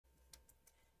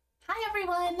Hi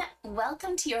everyone!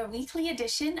 Welcome to your weekly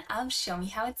edition of Show Me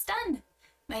How It's Done.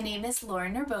 My name is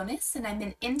Lauren Narbonis and I'm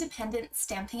an independent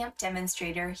Stampin' Up!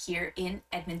 Demonstrator here in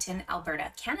Edmonton,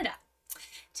 Alberta, Canada.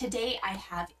 Today I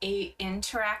have a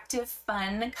interactive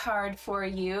fun card for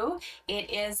you.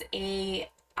 It is a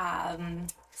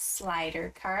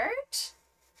slider card,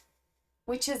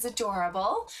 which is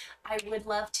adorable. I would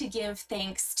love to give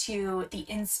thanks to the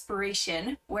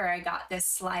inspiration where I got this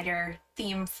slider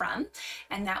theme from,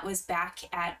 and that was back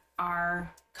at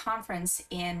our conference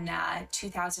in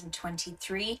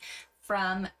 2023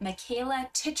 from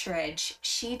Mikaela Titeridge.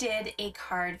 She did a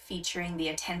card featuring the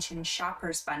Attention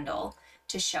Shoppers bundle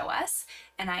to show us,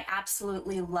 and I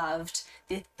absolutely loved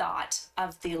the thought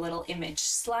of the little image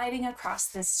sliding across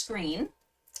the screen.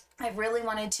 I really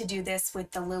wanted to do this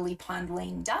with the Lily Pond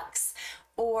Lane ducks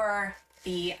or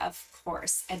the, of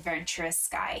course, Adventurous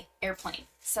Sky airplane.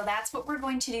 So that's what we're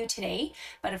going to do today.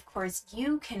 But of course,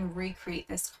 you can recreate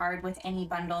this card with any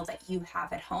bundle that you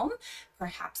have at home.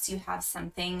 Perhaps you have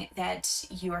something that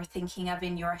you are thinking of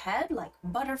in your head, like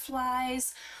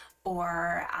butterflies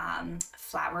or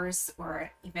flowers, or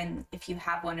even if you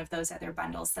have one of those other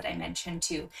bundles that I mentioned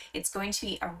too. It's going to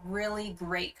be a really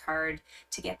great card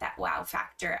to get that wow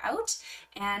factor out,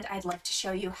 and I'd like to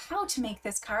show you how to make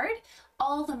this card.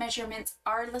 All the measurements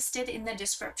are listed in the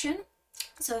description,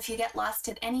 so if you get lost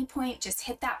at any point, just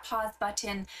hit that pause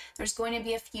button. There's going to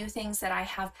be a few things that I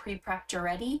have pre-prepped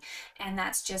already, and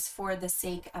that's just for the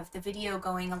sake of the video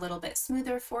going a little bit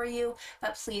smoother for you,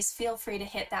 but please feel free to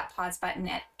hit that pause button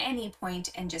at any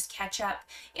point and just catch up.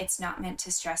 It's not meant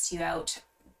to stress you out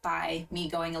by me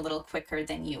going a little quicker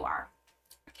than you are.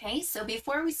 Okay, so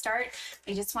before we start,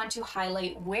 I just want to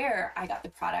highlight where I got the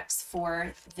products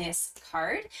for this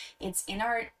card. It's in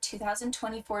our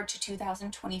 2024 to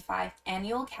 2025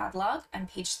 annual catalog on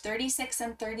page 36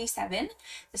 and 37.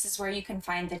 This is where you can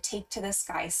find the Take to the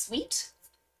Sky suite.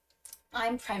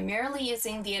 I'm primarily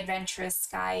using the Adventurous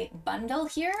Sky Bundle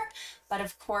here, but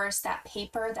of course that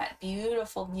paper, that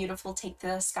beautiful, beautiful Take to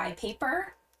the Sky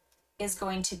paper, is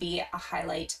going to be a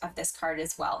highlight of this card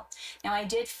as well. Now, I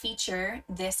did feature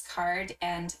this card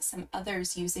and some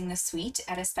others using the suite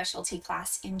at a specialty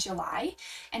class in July.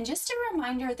 And just a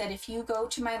reminder that if you go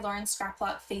to my Lauren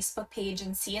Scrapblock Facebook page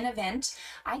and see an event,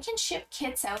 I can ship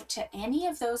kits out to any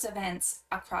of those events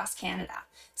across Canada.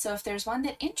 So if there's one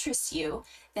that interests you,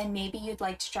 then maybe you'd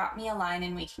like to drop me a line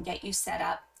and we can get you set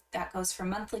up. That goes for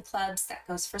monthly clubs, that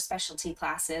goes for specialty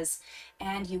classes,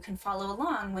 and you can follow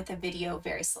along with a video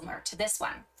very similar to this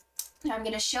one. Now I'm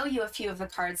going to show you a few of the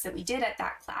cards that we did at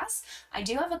that class. I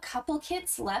do have a couple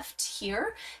kits left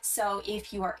here, so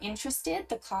if you are interested,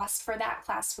 the cost for that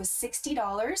class was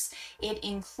 $60. It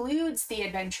includes the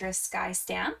Adventurous Sky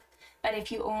stamp, but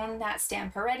if you own that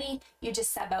stamp already, you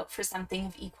just sub out for something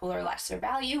of equal or lesser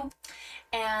value.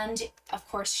 And of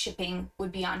course, shipping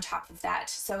would be on top of that.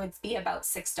 So it'd be about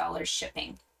 $6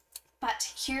 shipping.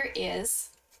 But here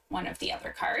is one of the other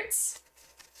cards.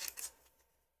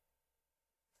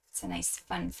 It's a nice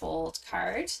fun fold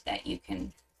card that you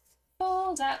can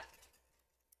fold up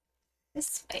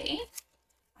this way.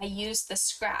 I used the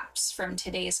scraps from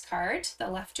today's card, the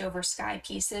leftover sky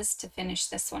pieces, to finish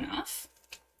this one off.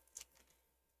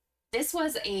 This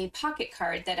was a pocket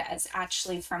card that is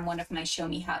actually from one of my Show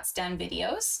Me How It's Done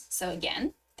videos. So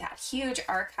again, that huge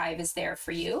archive is there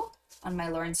for you on my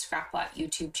Lauren Scrapblock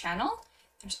YouTube channel.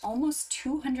 There's almost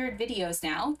 200 videos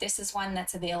now. This is one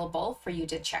that's available for you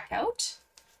to check out.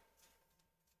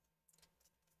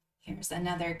 Here's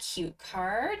another cute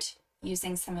card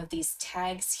using some of these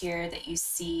tags here that you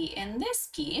see in this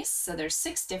piece. So there's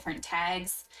 6 different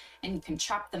tags and you can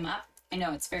chop them up. I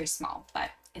know it's very small, but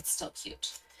it's still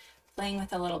cute. Playing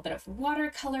with a little bit of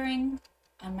watercoloring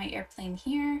on my airplane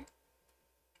here.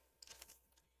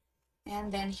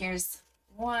 And then here's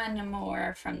one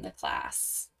more from the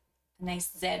class. A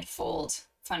nice Z fold,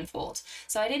 fun fold.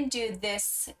 So I didn't do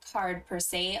this card per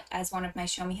se as one of my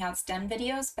Show Me How It's Done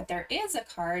videos, but there is a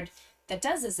card that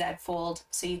does a Z fold,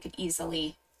 so you could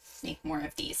easily make more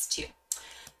of these too.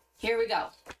 Here we go.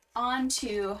 On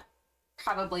to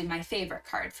probably my favorite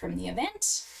card from the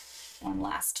event. One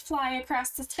last fly across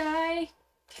the sky.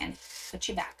 Can put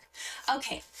you back.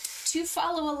 Okay, to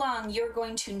follow along, you're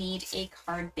going to need a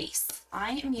card base.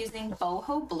 I am using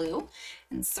Boho Blue,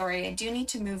 and sorry, I do need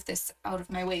to move this out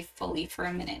of my way fully for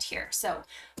a minute here. So,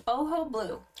 Boho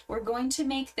Blue, we're going to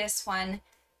make this one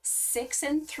 6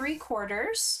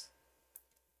 3/4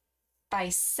 by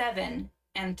 7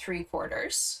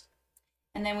 3/4.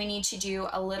 And then we need to do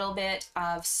a little bit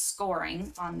of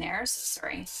scoring on there. So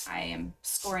sorry, I am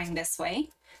scoring this way.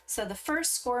 So the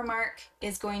first score mark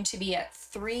is going to be at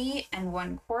 3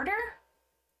 1/4.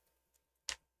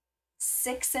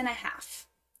 6.5.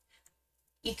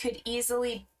 You could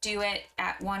easily do it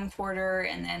at 1/4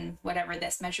 and then whatever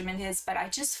this measurement is, but I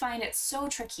just find it so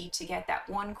tricky to get that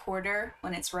 1/4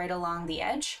 when it's right along the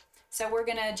edge. So we're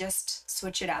gonna just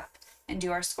switch it up and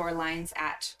do our score lines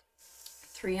at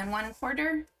 3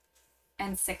 1/4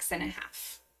 and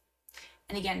 6.5.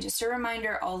 And again, just a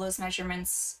reminder, all those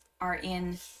measurements are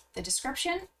in the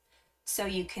description, so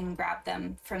you can grab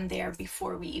them from there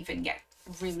before we even get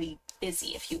really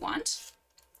busy if you want.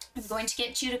 I'm going to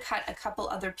get you to cut a couple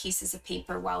other pieces of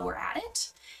paper while we're at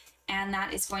it, and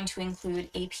that is going to include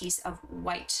a piece of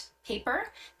white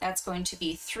paper. That's going to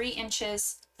be 3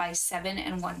 inches by 7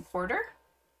 1/4.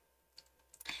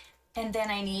 And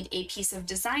then I need a piece of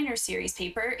designer series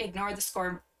paper. Ignore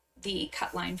the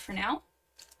cut line for now.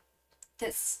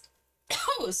 This,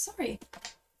 oh, sorry.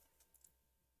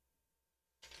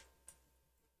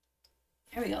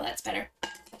 There we go, that's better.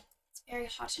 It's very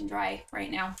hot and dry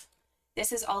right now.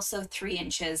 This is also 3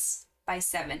 inches by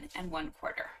 7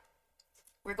 1/4.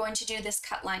 We're going to do this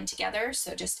cut line together,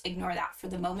 so just ignore that for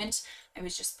the moment. I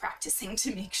was just practicing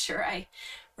to make sure I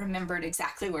remembered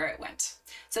exactly where it went.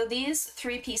 So these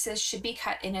 3 pieces should be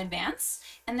cut in advance.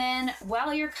 And then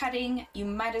while you're cutting, you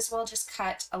might as well just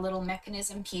cut a little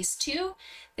mechanism piece too.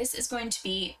 This is going to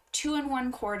be 2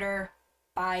 1/4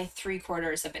 by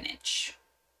 3/4 of an inch.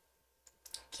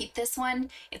 Keep this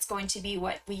one. It's going to be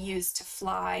what we use to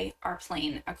fly our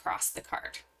plane across the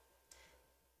card.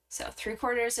 So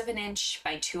 3/4 of an inch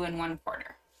by 2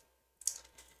 1/4.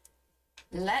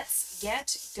 Let's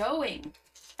get going.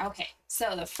 Okay,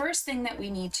 so the first thing that we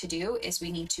need to do is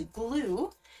we need to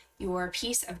glue your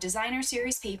piece of designer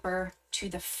series paper to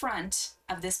the front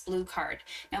of this blue card.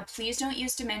 Now, please don't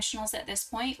use dimensionals at this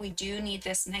point. We do need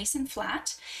this nice and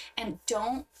flat, and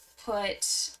don't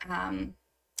put,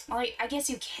 well, I guess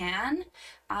you can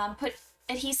put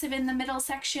adhesive in the middle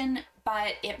section,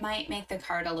 but it might make the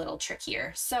card a little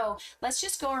trickier. So let's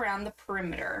just go around the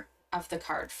perimeter of the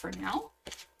card for now,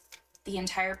 the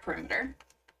entire perimeter,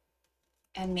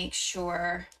 and make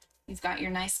sure you've got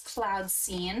your nice cloud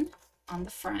scene on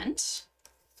the front.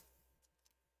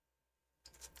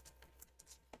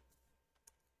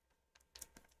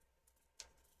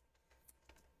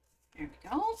 There we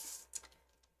go.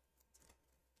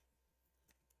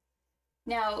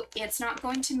 Now, it's not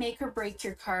going to make or break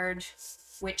your card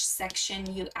which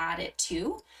section you add it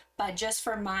to, but just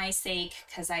for my sake,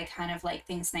 because I kind of like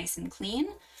things nice and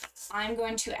clean, I'm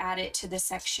going to add it to the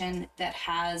section that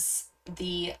has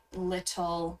the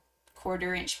little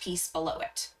 1/4 inch piece below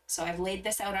it. So I've laid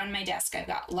this out on my desk. I've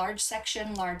got large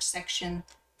section,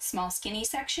 small skinny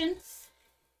section.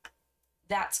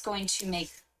 That's going to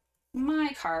make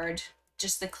my card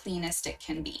just the cleanest it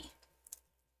can be.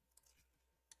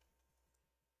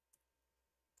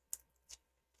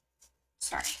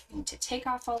 Sorry, I need to take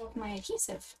off all of my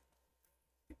adhesive.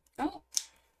 Oh.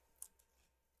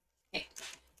 Okay,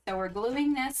 so we're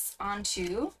gluing this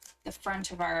onto the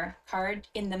front of our card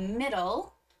in the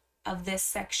middle of this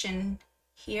section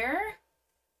here.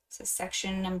 So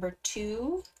section number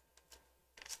 2.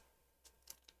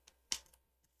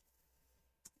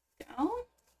 Go.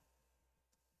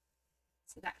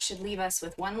 So that should leave us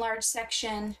with one large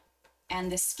section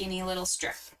and this skinny little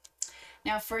strip.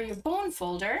 Now for your bone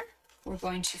folder, we're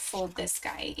going to fold this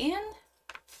guy in,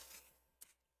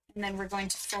 and then we're going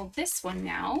to fold this one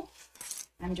now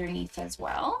underneath as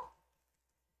well.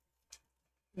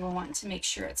 We'll want to make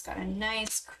sure it's got a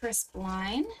nice crisp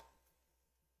line,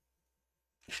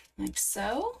 like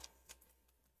so.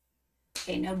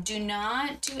 Okay, now do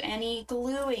not do any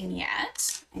gluing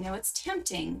yet. I know it's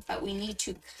tempting, but we need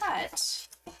to cut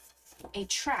a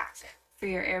track for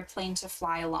your airplane to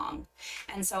fly along.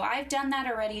 And so I've done that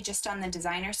already just on the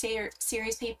designer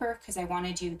series paper because I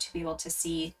wanted you to be able to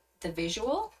see the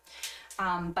visual.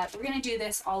 But we're going to do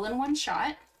this all in one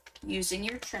shot using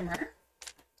your trimmer.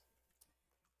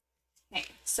 Okay,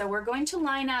 so we're going to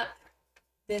line up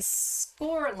this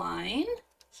score line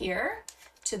here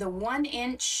to the 1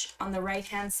 inch on the right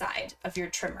hand side of your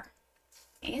trimmer.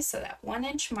 Okay, so that 1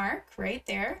 inch mark right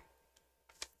there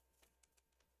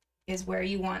is where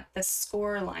you want the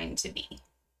score line to be.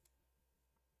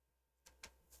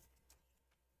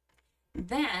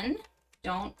 Then,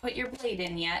 don't put your blade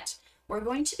in yet. We're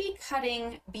going to be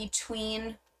cutting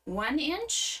between 1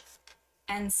 inch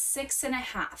and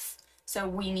 6.5. So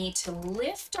we need to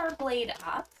lift our blade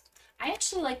up. I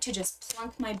actually like to just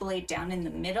plunk my blade down in the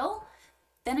middle.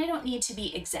 Then I don't need to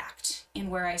be exact in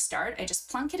where I start. I just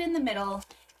plunk it in the middle,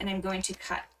 and I'm going to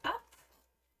cut up.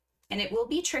 And it will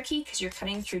be tricky because you're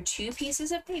cutting through 2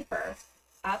 pieces of paper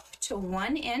up to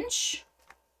 1 inch.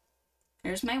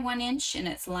 There's my 1 inch, and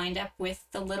it's lined up with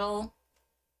the little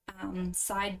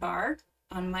sidebar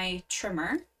on my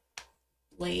trimmer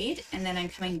blade, and then I'm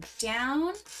coming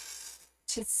down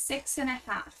to 6.5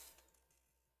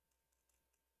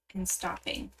 and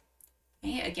stopping.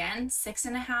 Okay, again,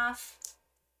 6.5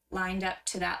 lined up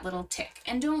to that little tick.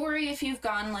 And don't worry if you've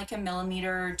gone like a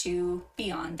millimeter or two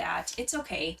beyond that, it's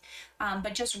okay.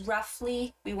 But just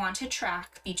roughly, we want to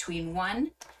track between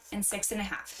 1 and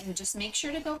 6.5. And just make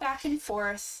sure to go back and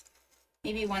forth,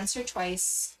 maybe once or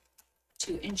twice,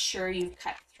 to ensure you've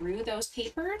cut through those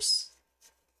papers.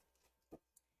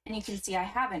 And you can see I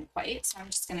haven't quite, so I'm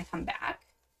just gonna come back.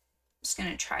 I'm just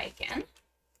gonna try again.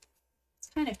 It's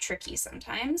kind of tricky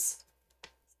sometimes.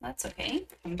 That's okay,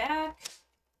 come back.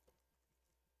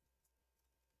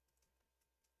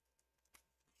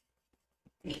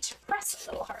 Need to press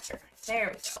a little harder.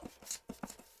 There we go.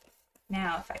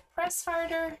 Now, if I press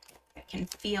harder, I can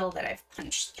feel that I've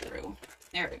punched through.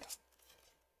 There we go.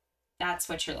 That's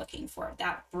what you're looking for,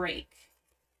 that break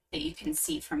that you can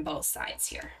see from both sides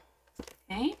here.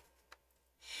 Okay.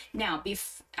 Now,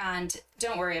 and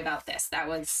don't worry about this. That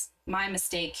was my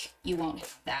mistake. You won't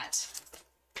have that.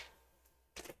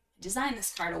 I designed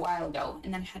this card a while ago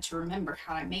and then had to remember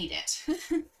how I made it.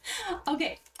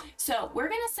 Okay, so we're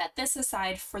going to set this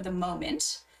aside for the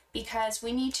moment because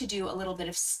we need to do a little bit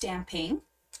of stamping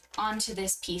onto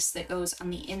this piece that goes on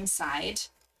the inside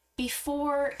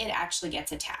before it actually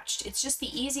gets attached. It's just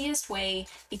the easiest way,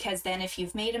 because then if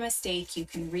you've made a mistake, you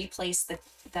can replace the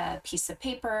piece of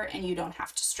paper and you don't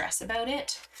have to stress about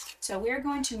it. So we're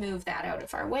going to move that out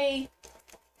of our way.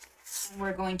 And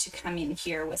we're going to come in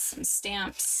here with some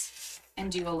stamps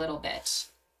and do a little bit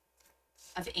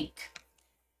of ink.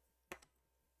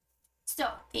 So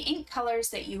the ink colors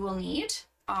that you will need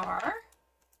are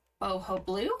Boho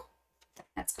Blue.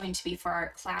 That's going to be for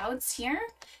our clouds here.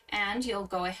 And you'll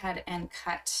go ahead and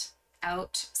cut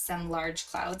out some large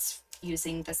clouds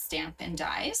using the stamp and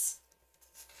dies.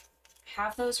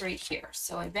 Have those right here.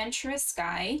 So Adventurous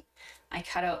Sky, I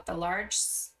cut out the large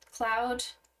cloud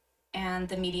and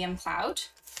the medium cloud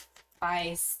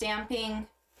by stamping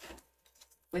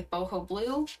with Boho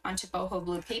Blue onto Boho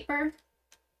Blue paper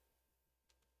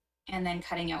and then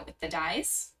cutting out with the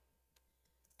dies.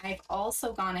 I've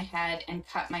also gone ahead and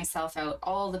cut myself out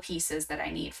all the pieces that I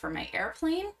need for my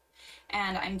airplane.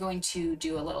 And I'm going to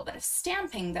do a little bit of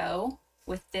stamping though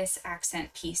with this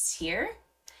accent piece here.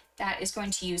 That is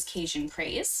going to use Cajun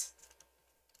Craze.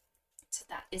 So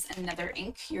that is another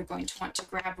ink you're going to want to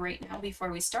grab right now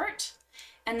before we start.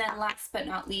 And then last but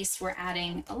not least, we're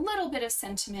adding a little bit of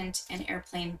sentiment and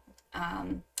airplane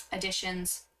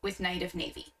additions with Night of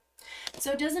Navy.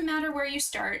 So it doesn't matter where you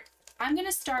start. I'm going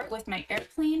to start with my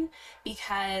airplane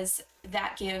because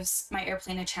that gives my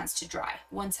airplane a chance to dry.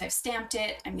 Once I've stamped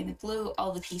it, I'm going to glue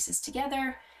all the pieces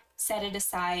together, set it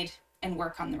aside, and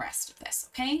work on the rest of this,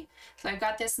 okay? So I've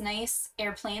got this nice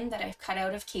airplane that I've cut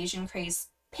out of Cajun Craze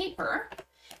paper.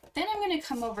 Then I'm going to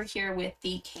come over here with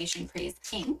the Cajun Craze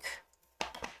ink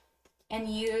and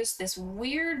use this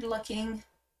weird looking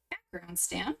background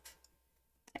stamp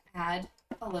to add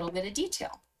a little bit of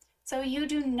detail. So you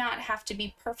do not have to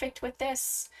be perfect with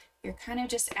this. You're kind of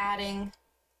just adding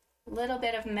a little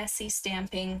bit of messy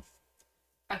stamping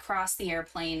across the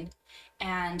airplane,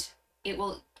 and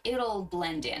it'll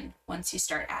blend in once you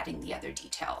start adding the other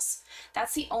details.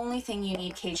 That's the only thing you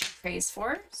need Cajun Craze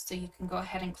for, so you can go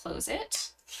ahead and close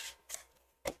it.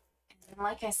 And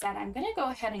like I said, I'm going to go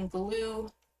ahead and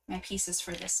glue my pieces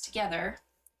for this together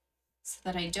so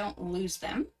that I don't lose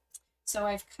them. So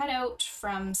I've cut out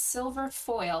from silver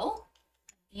foil,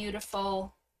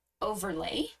 beautiful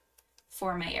overlay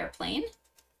for my airplane.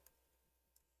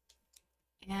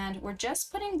 And we're just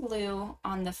putting glue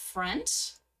on the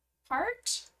front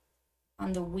part,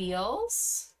 on the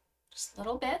wheels, just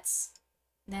little bits,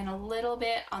 and then a little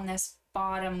bit on this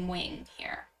bottom wing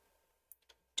here.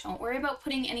 Don't worry about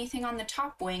putting anything on the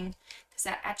top wing because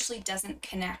that actually doesn't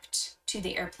connect to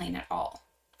the airplane at all.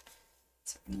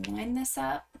 So I'm going to line this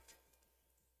up.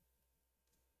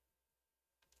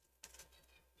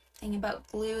 Thing about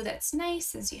glue that's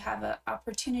nice is you have an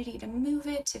opportunity to move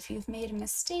it if you've made a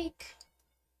mistake.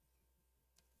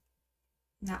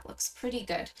 And that looks pretty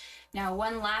good. Now,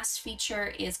 one last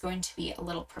feature is going to be a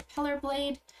little propeller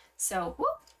blade. So,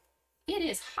 whoop, it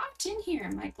is hot in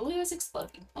here. My glue is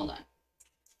exploding. Hold on.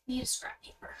 Need a scrap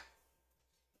paper.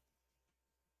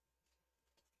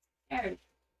 Very,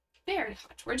 very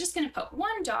hot. We're just going to put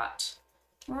one dot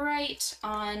right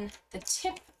on the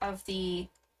tip of the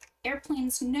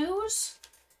airplane's nose,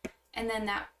 and then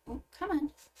that, oh, come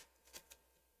on,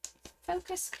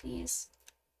 focus please,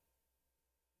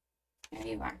 there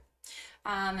you are.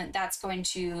 That's going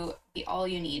to be all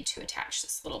you need to attach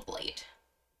this little blade.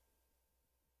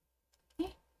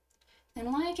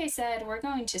 And like I said, we're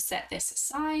going to set this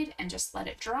aside and just let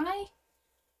it dry.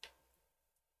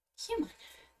 Come on,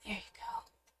 there you go.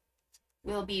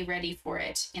 We'll be ready for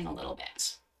it in a little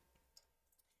bit.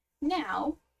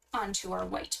 Now, onto our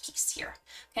white piece here.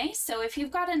 Okay, so if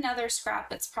you've got another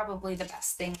scrap, it's probably the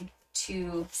best thing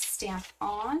to stamp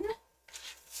on.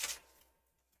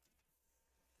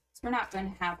 So we're not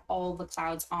going to have all the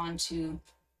clouds onto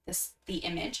the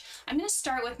image. I'm going to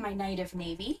start with my Night of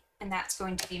Navy, and that's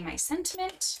going to be my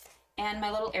sentiment and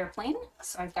my little airplane.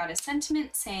 So I've got a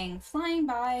sentiment saying flying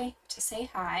by to say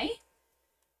hi.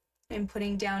 I'm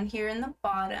putting down here in the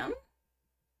bottom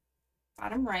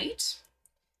right.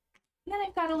 And then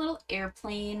I've got a little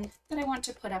airplane that I want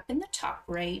to put up in the top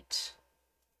right.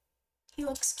 He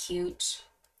looks cute.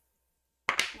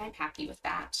 And I'm happy with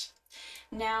that.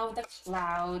 Now the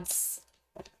clouds,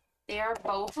 they are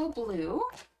boho blue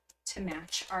to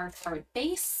match our card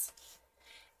base.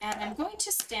 And I'm going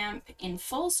to stamp in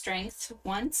full strength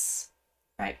once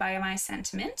right by my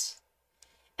sentiment.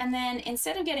 And then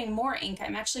instead of getting more ink,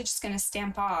 I'm actually just going to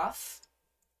stamp off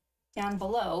down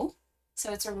below.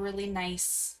 So it's a really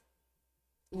nice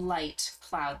light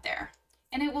cloud there.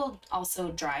 And it will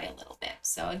also dry a little bit.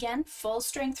 So again, full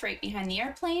strength right behind the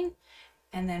airplane.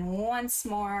 And then once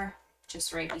more,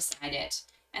 just right beside it.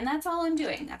 And that's all I'm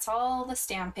doing. That's all the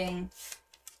stamping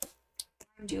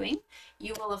I'm doing.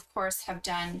 You will, of course, have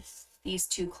done these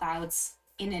two clouds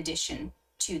in addition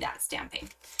to that stamping.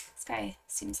 This guy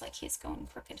seems like he's going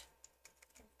crooked.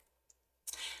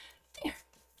 There.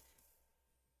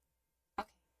 Okay.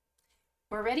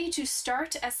 We're ready to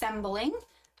start assembling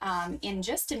in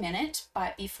just a minute,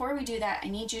 but before we do that, I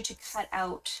need you to cut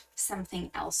out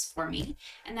something else for me,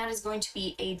 and that is going to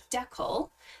be a decal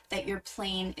that your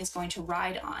plane is going to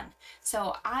ride on.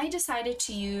 So I decided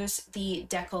to use the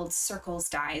Deckled circles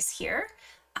dies here.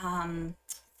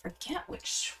 Forget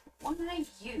which one I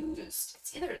used.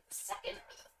 It's either the second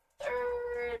or the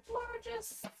third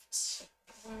largest.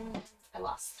 I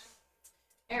lost them.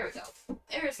 There we go.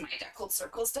 There's my Deckled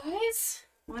circles dies.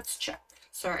 Let's check.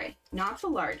 Sorry, not the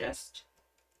largest.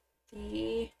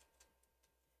 The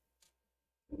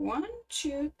 1,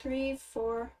 2, 3,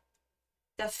 4.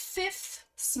 The 5th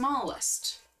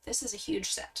smallest. This is a huge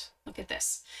set. Look at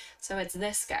this. So it's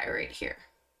this guy right here.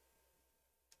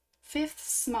 5th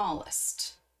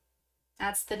smallest.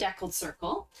 That's the Deckled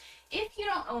circle. If you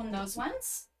don't own those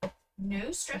ones,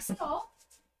 no stress at all.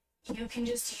 You can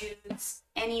just use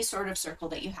any sort of circle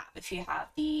that you have. If you have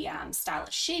the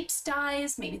stylish shapes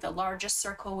dies, maybe the largest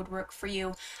circle would work for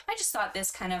you. I just thought this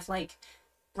kind of like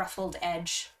ruffled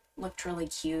edge looked really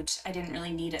cute. I didn't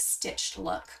really need a stitched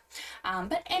look.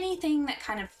 But anything that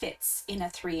kind of fits in a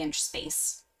 3-inch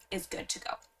space is good to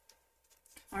go.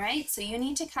 All right, so you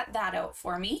need to cut that out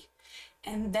for me,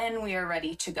 and then we are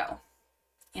ready to go,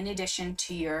 in addition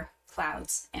to your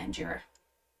clouds and your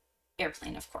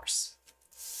airplane, of course.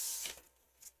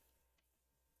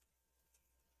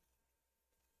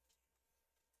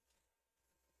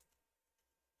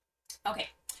 Okay,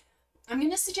 I'm going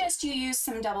to suggest you use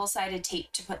some double-sided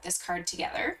tape to put this card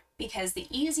together, because the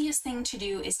easiest thing to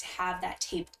do is to have that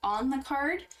tape on the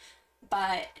card,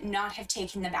 but not have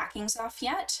taken the backings off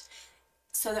yet,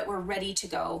 so that we're ready to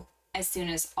go as soon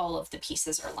as all of the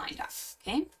pieces are lined up.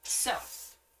 Okay, so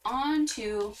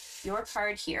onto your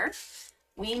card here,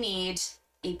 we need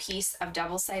a piece of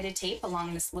double-sided tape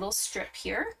along this little strip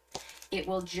here. It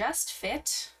will just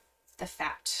fit the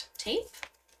fat tape.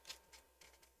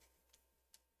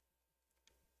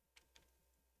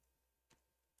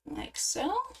 Like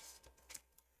so.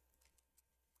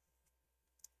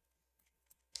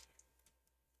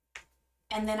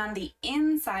 And then on the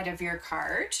inside of your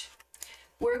card,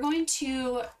 we're going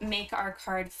to make our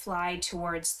card fly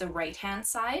towards the right-hand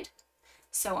side.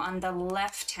 So on the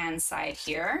left-hand side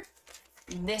here,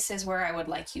 this is where I would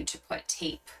like you to put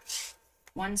tape.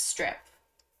 One strip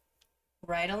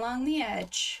right along the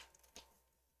edge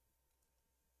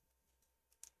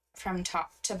from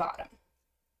top to bottom.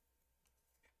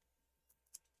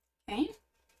 Okay.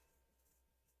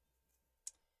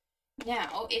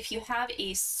 Now, if you have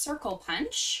a circle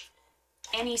punch,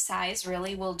 any size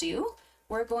really will do.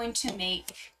 We're going to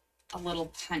make a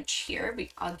little punch here,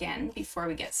 again, before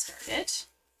we get started.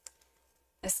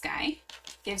 This guy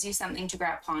gives you something to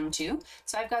grab onto.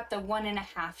 So I've got the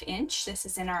 1.5 inch. This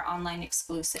is in our online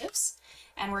exclusives.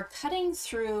 And we're cutting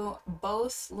through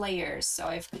both layers. So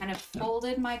I've kind of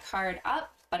folded my card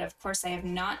up, but of course I have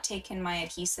not taken my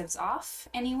adhesives off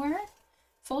anywhere.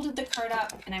 Folded the card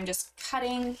up, and I'm just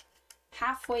cutting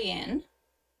halfway in.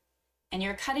 And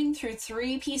you're cutting through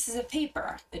 3 pieces of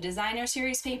paper, the designer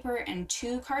series paper and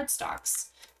 2 cardstocks.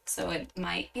 so it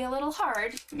might be a little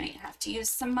hard. You might have to use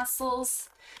some muscles.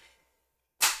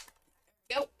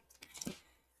 Go.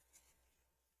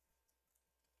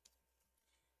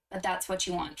 But that's what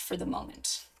you want for the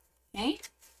moment, okay?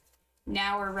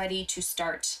 Now we're ready to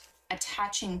start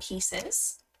attaching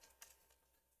pieces.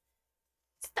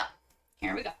 So,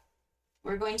 here we go.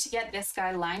 We're going to get this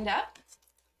guy lined up.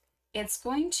 It's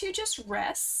going to just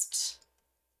rest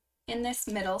in this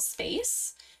middle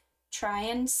space. Try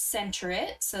and center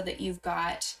it so that you've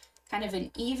got kind of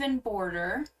an even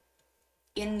border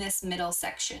in this middle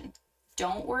section.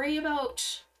 Don't worry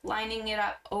about lining it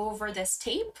up over this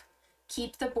tape.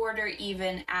 Keep the border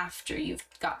even after you've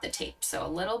got the tape. So a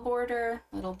little border,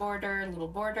 little border, little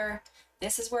border.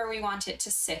 This is where we want it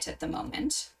to sit at the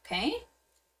moment, okay?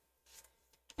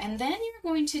 And then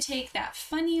you're going to take that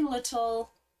funny little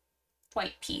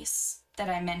white piece that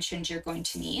I mentioned you're going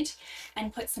to need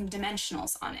and put some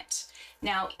dimensionals on it.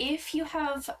 Now, if you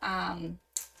have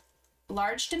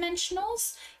large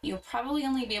dimensionals, you'll probably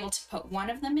only be able to put one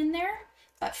of them in there.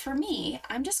 But for me,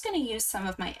 I'm just going to use some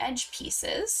of my edge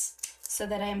pieces so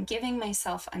that I'm giving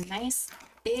myself a nice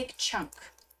big chunk.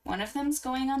 One of them's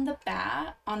going on the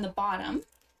bottom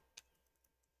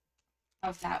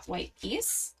of that white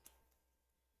piece.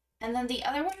 And then the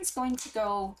other one's going to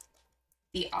go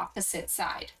the opposite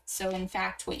side. So in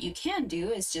fact, what you can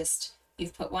do is just,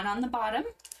 you've put one on the bottom.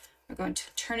 We're going to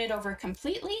turn it over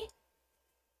completely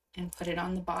and put it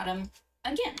on the bottom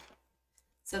again.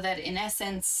 So that in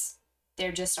essence,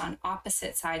 they're just on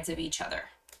opposite sides of each other.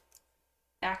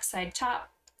 Back side top,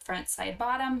 front side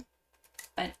bottom,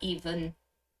 but even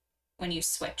when you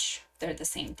switch, they're the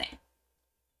same thing.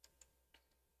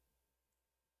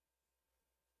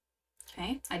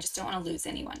 Okay, I just don't want to lose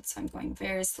anyone, so I'm going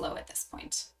very slow at this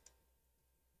point.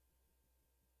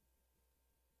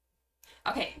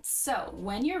 Okay, so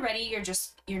when you're ready,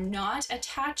 you're not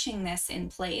attaching this in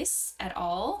place at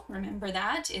all. Remember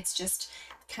that, it's just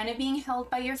kind of being held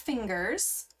by your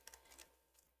fingers.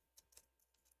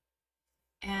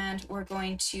 And we're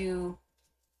going to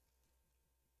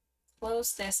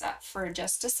close this up for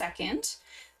just a second.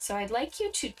 So I'd like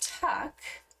you to tuck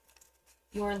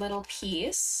your little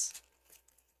piece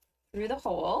through the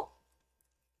hole.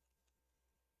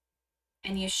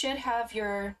 And you should have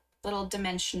your little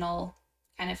dimensional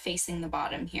kind of facing the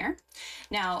bottom here.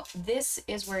 Now, this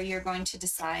is where you're going to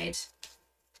decide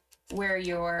where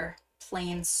your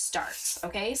plane starts,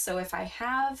 okay? So if I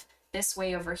have this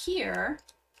way over here,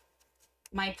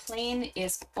 my plane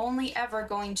is only ever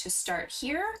going to start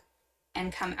here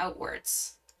and come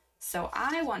outwards. So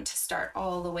I want to start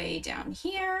all the way down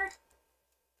here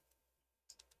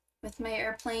with my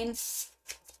airplane.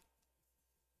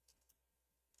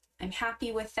 I'm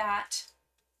happy with that.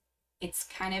 It's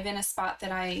kind of in a spot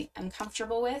that I am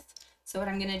comfortable with. So what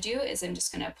I'm going to do is I'm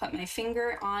just going to put my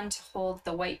finger on to hold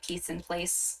the white piece in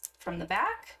place from the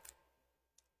back.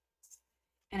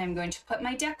 And I'm going to put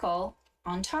my decal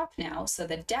on top now. So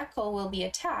the decal will be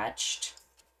attached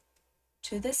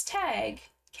to this tag.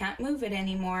 Can't move it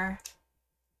anymore.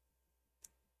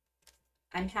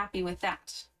 I'm happy with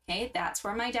that. Okay, that's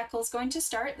where my decal is going to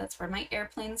start. That's where my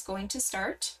airplane is going to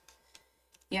start.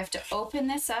 You have to open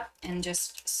this up and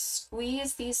just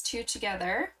squeeze these two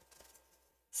together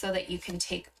so that you can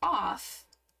take off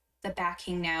the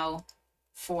backing now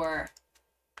for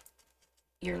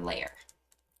your layer.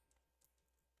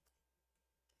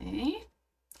 Okay,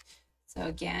 so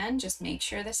again, just make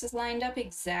sure this is lined up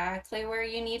exactly where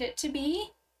you need it to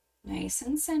be. Nice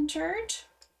and centered.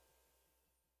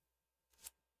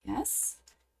 Yes,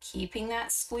 keeping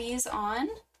that squeeze on.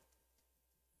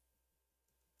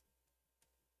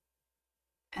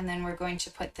 And then we're going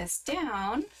to put this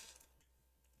down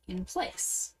in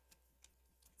place.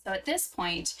 So at this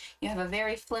point, you have a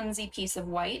very flimsy piece of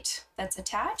white that's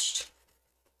attached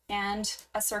and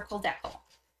a circle decal.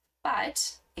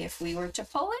 But if we were to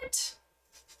pull it,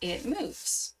 it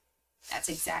moves. That's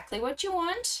exactly what you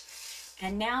want.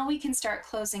 And now we can start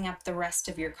closing up the rest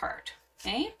of your card,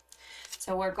 okay?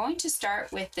 So we're going to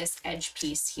start with this edge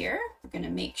piece here. We're going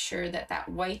to make sure that that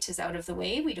white is out of the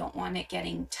way. We don't want it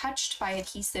getting touched by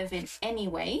adhesive in any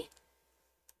way.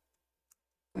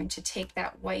 I'm going to take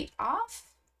that white off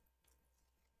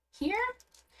here.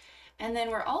 And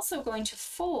then we're also going to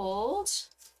fold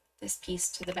this piece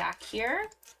to the back here.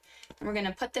 And we're going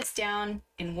to put this down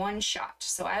in one shot.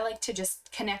 So I like to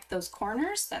just connect those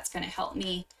corners. That's going to help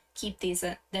me keep this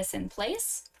in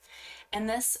place. And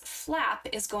this flap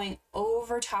is going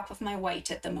over top of my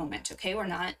white at the moment, okay?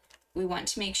 We want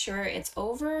to make sure it's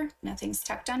over, nothing's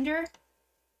tucked under.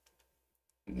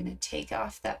 We're gonna take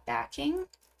off that backing.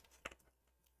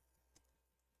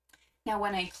 Now,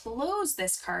 when I close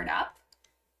this card up,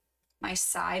 my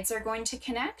sides are going to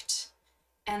connect,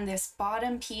 and this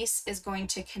bottom piece is going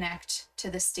to connect to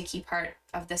the sticky part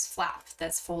of this flap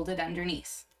that's folded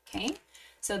underneath, okay?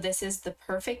 So this is the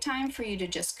perfect time for you to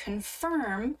just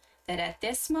confirm that at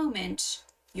this moment,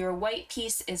 your white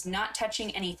piece is not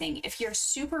touching anything. If you're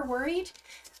super worried,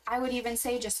 I would even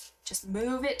say just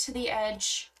move it to the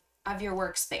edge of your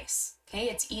workspace, okay?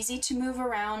 It's easy to move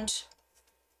around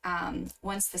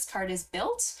once this card is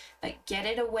built, but get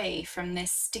it away from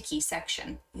this sticky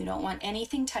section. You don't want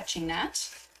anything touching that.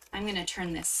 I'm going to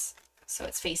turn this so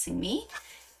it's facing me,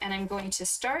 and I'm going to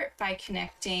start by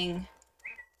connecting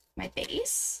my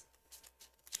base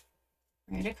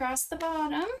right across the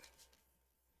bottom,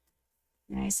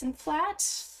 nice and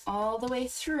flat, all the way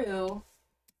through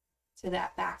to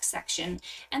that back section.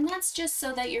 And that's just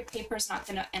so that your paper's not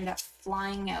going to end up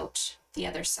flying out the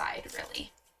other side,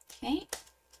 really. Okay.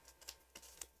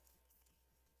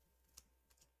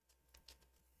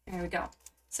 There we go.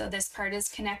 So this part is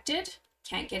connected,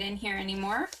 can't get in here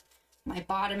anymore. My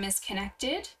bottom is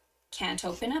connected, can't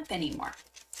open up anymore.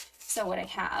 So what I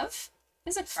have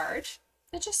is a card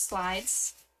that just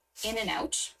slides in and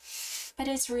out, but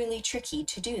it's really tricky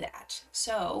to do that.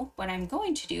 So what I'm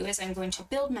going to do is I'm going to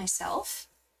build myself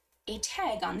a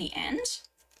tag on the end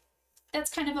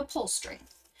that's kind of a pull string.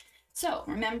 So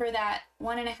remember that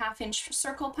 1.5 inch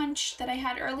circle punch that I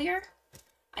had earlier?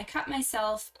 I cut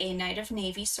myself a Night of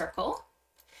Navy circle,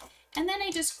 and then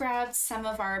I just grabbed some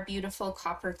of our beautiful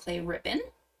copper clay ribbon,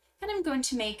 and I'm going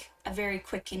to make a very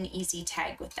quick and easy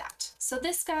tag with that. So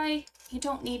this guy, you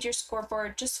don't need your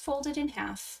scoreboard, just fold it in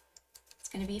half. It's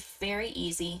going to be very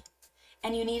easy,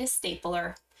 and you need a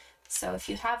stapler. So if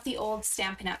you have the old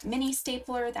Stampin' Up! Mini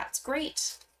stapler, that's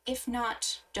great. If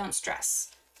not, don't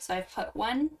stress. So I've put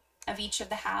one of each of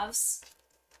the halves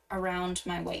around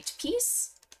my white piece.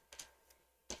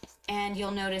 And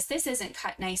you'll notice this isn't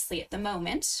cut nicely at the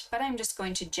moment, but I'm just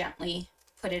going to gently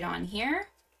put it on here,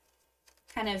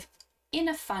 kind of in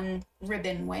a fun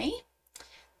ribbon way.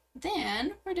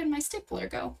 Then, where did my stapler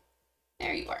go?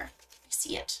 There you are, I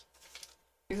see it.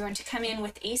 You're going to come in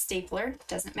with a stapler,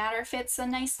 doesn't matter if it's a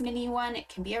nice mini one, it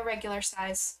can be a regular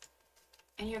size,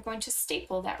 and you're going to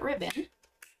staple that ribbon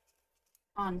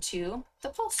onto the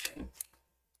pull string,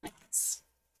 like this.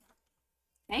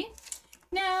 Okay,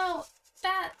 now,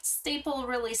 that staple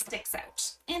really sticks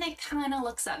out and it kind of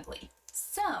looks ugly.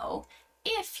 So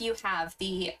if you have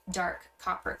the dark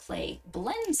copper clay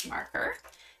blends marker,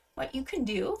 what you can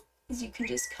do is you can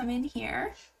just come in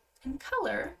here and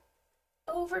color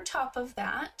over top of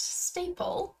that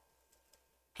staple,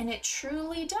 and it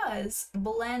truly does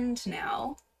blend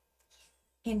now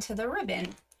into the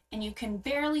ribbon, and you can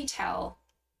barely tell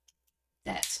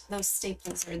that those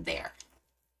staples are there.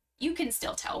 You can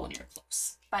still tell when you're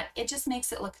close, but it just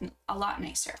makes it look a lot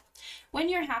nicer. When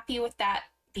you're happy with that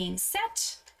being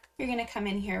set, you're going to come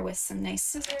in here with some nice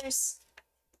scissors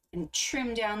and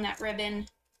trim down that ribbon.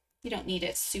 You don't need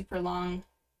it super long.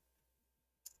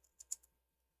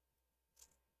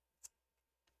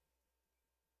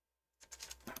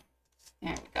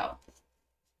 There we go.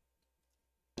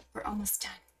 We're almost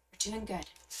done. We're doing good.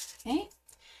 Okay.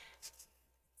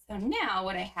 So now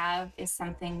what I have is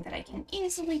something that I can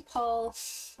easily pull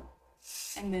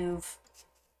and move,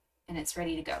 and it's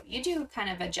ready to go. You do kind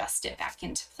of adjust it back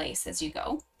into place as you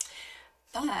go,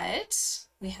 but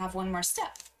we have one more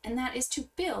step, and that is to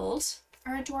build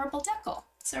our adorable Deckel.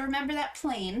 So remember that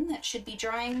plane that should be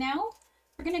drying now?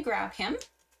 We're going to grab him,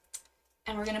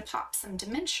 and we're going to pop some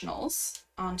dimensionals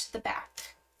onto the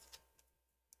back.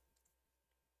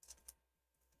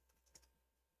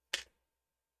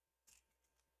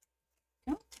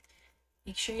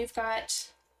 Make sure you've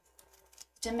got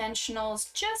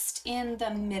dimensionals just in the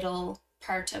middle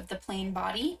part of the plane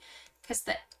body, because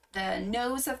the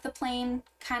nose of the plane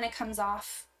kind of comes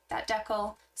off that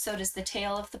decal, so does the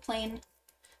tail of the plane.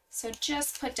 So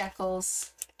just put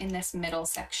decals in this middle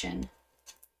section.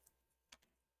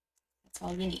 That's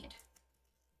all you need.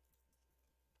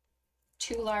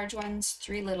 2 large ones,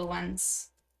 3 little ones.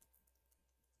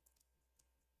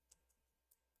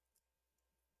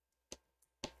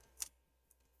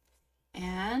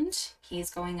 And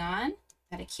he's going on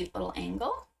at a cute little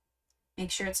angle. Make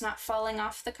sure it's not falling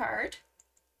off the card.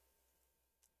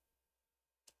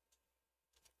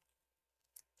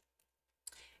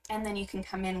 And then you can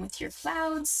come in with your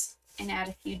clouds and add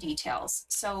a few details.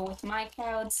 So with my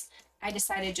clouds, I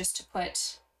decided just to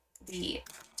put the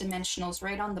dimensionals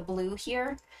right on the blue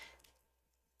here.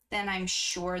 Then I'm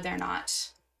sure they're not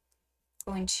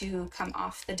going to come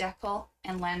off the decal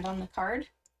and land on the card.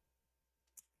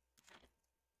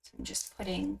 I'm just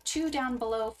putting 2 down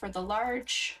below for the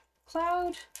large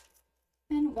cloud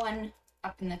and 1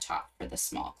 up in the top for the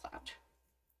small cloud.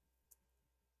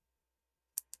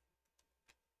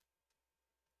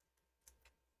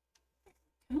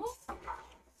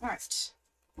 All right,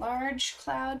 large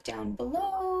cloud down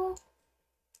below,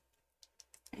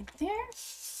 right there,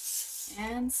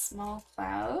 and small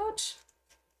cloud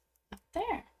up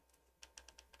there.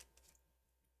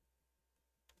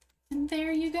 And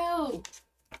there you go.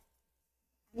 I'm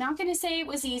not going to say it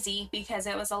was easy because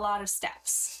it was a lot of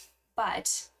steps,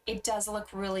 but it does look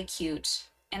really cute,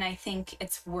 and I think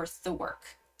it's worth the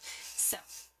work. So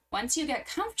once you get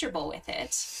comfortable with it,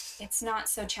 it's not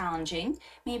so challenging.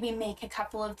 Maybe make a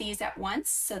couple of these at once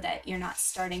so that you're not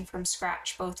starting from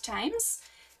scratch both times.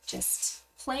 Just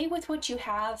play with what you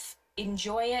have,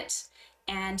 enjoy it,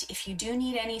 and if you do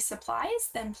need any supplies,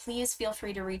 then please feel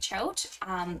free to reach out.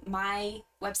 My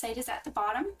website is at the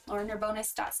bottom,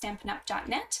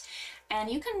 learnerbonus.stampinup.net,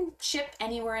 and you can ship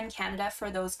anywhere in Canada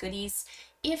for those goodies.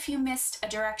 If you missed a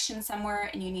direction somewhere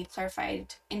and you need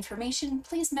clarified information,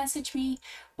 please message me.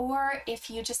 Or if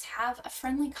you just have a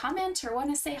friendly comment or want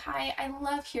to say hi, I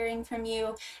love hearing from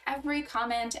you. Every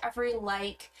comment, every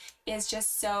like is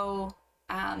just so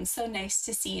nice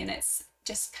to see, and it's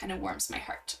just kind of warms my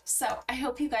heart. So I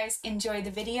hope you guys enjoy the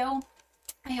video.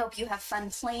 I hope you have fun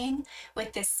playing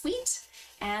with this suite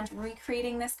and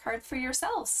recreating this card for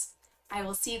yourselves. I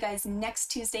will see you guys next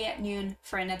Tuesday at noon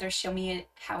for another Show Me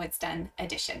How It's Done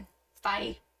edition.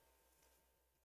 Bye.